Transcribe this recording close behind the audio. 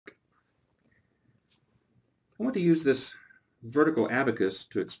I want to use this vertical abacus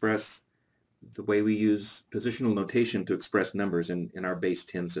to express the way we use positional notation to express numbers in our base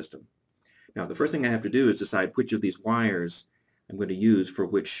 10 system. Now, the first thing I have to do is decide which of these wires I'm going to use for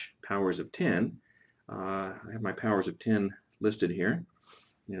which powers of 10. I have my powers of 10 listed here.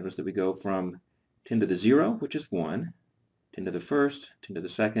 You notice that we go from 10 to the 0, which is 1, 10 to the first, 10 to the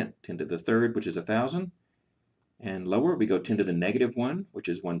second, 10 to the third, which is 1,000, and lower we go 10 to the negative 1, which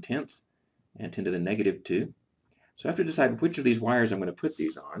is 1/10, and 10 to the negative 2. So I have to decide which of these wires I'm going to put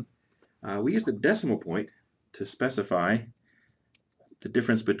these on. We use the decimal point to specify the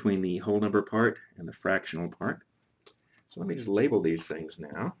difference between the whole number part and the fractional part. So let me just label these things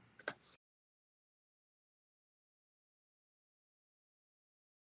now.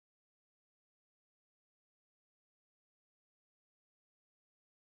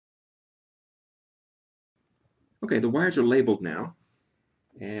 Okay, the wires are labeled now,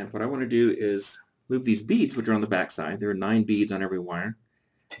 and what I want to do is move these beads, which are on the back side. There are 9 beads on every wire.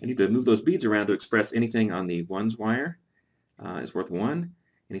 I need to move those beads around to express anything on the 1's wire is worth 1.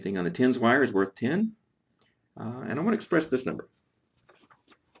 Anything on the 10's wire is worth 10. And I want to express this number.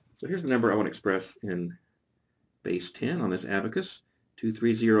 So here's the number I want to express in base 10 on this abacus,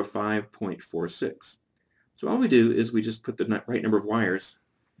 2305.46. So all we do is we just put the right number of wires,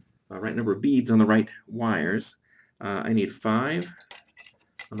 right number of beads on the right wires. I need 5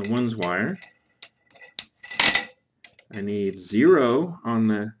 on the 1's wire. I need 0 on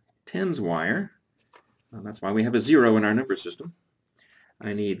the 10's wire. That's why we have a 0 in our number system.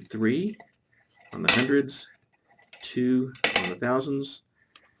 I need 3 on the hundreds, 2 on the thousands.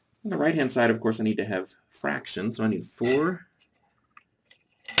 On the right-hand side, of course, I need to have fractions, so I need 4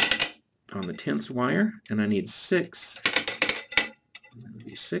 on the 10th wire, and I need 6, that would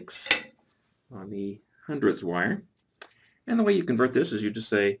be 6 on the hundredths wire. And the way you convert this is you just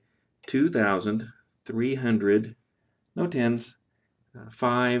say 2,300, no tens,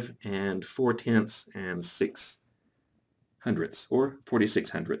 5 and 4/10 and 6 hundredths, or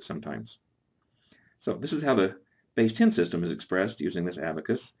 46 hundredths sometimes. So this is how the base 10 system is expressed using this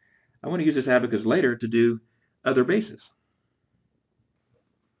abacus. I want to use this abacus later to do other bases.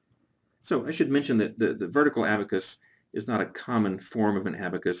 So I should mention that the vertical abacus is not a common form of an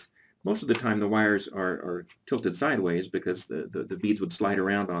abacus. Most of the time the wires are tilted sideways because the beads would slide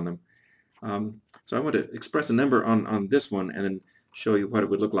around on them. So I want to express a number on this one and then show you what it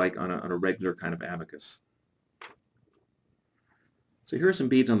would look like on a regular kind of abacus. So here are some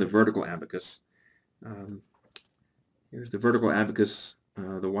beads on the vertical abacus. Here's the vertical abacus,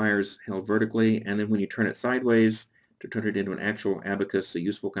 the wires held vertically, and then when you turn it sideways to turn it into an actual abacus, a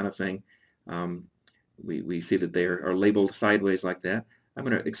useful kind of thing, we see that they are labeled sideways like that. I'm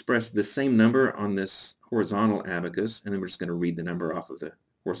going to express the same number on this horizontal abacus, and then we're just going to read the number off of the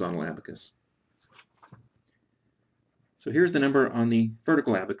horizontal abacus. So here's the number on the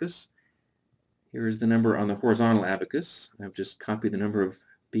vertical abacus. Here is the number on the horizontal abacus. I've just copied the number of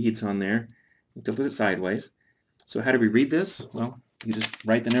beads on there and tilted it sideways. So how do we read this? Well, you just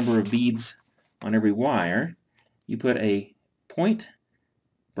write the number of beads on every wire. You put a point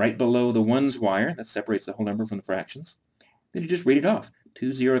right below the 1's wire. That separates the whole number from the fractions. Then you just read it off.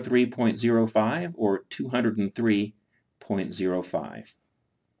 203.05 or 203.05.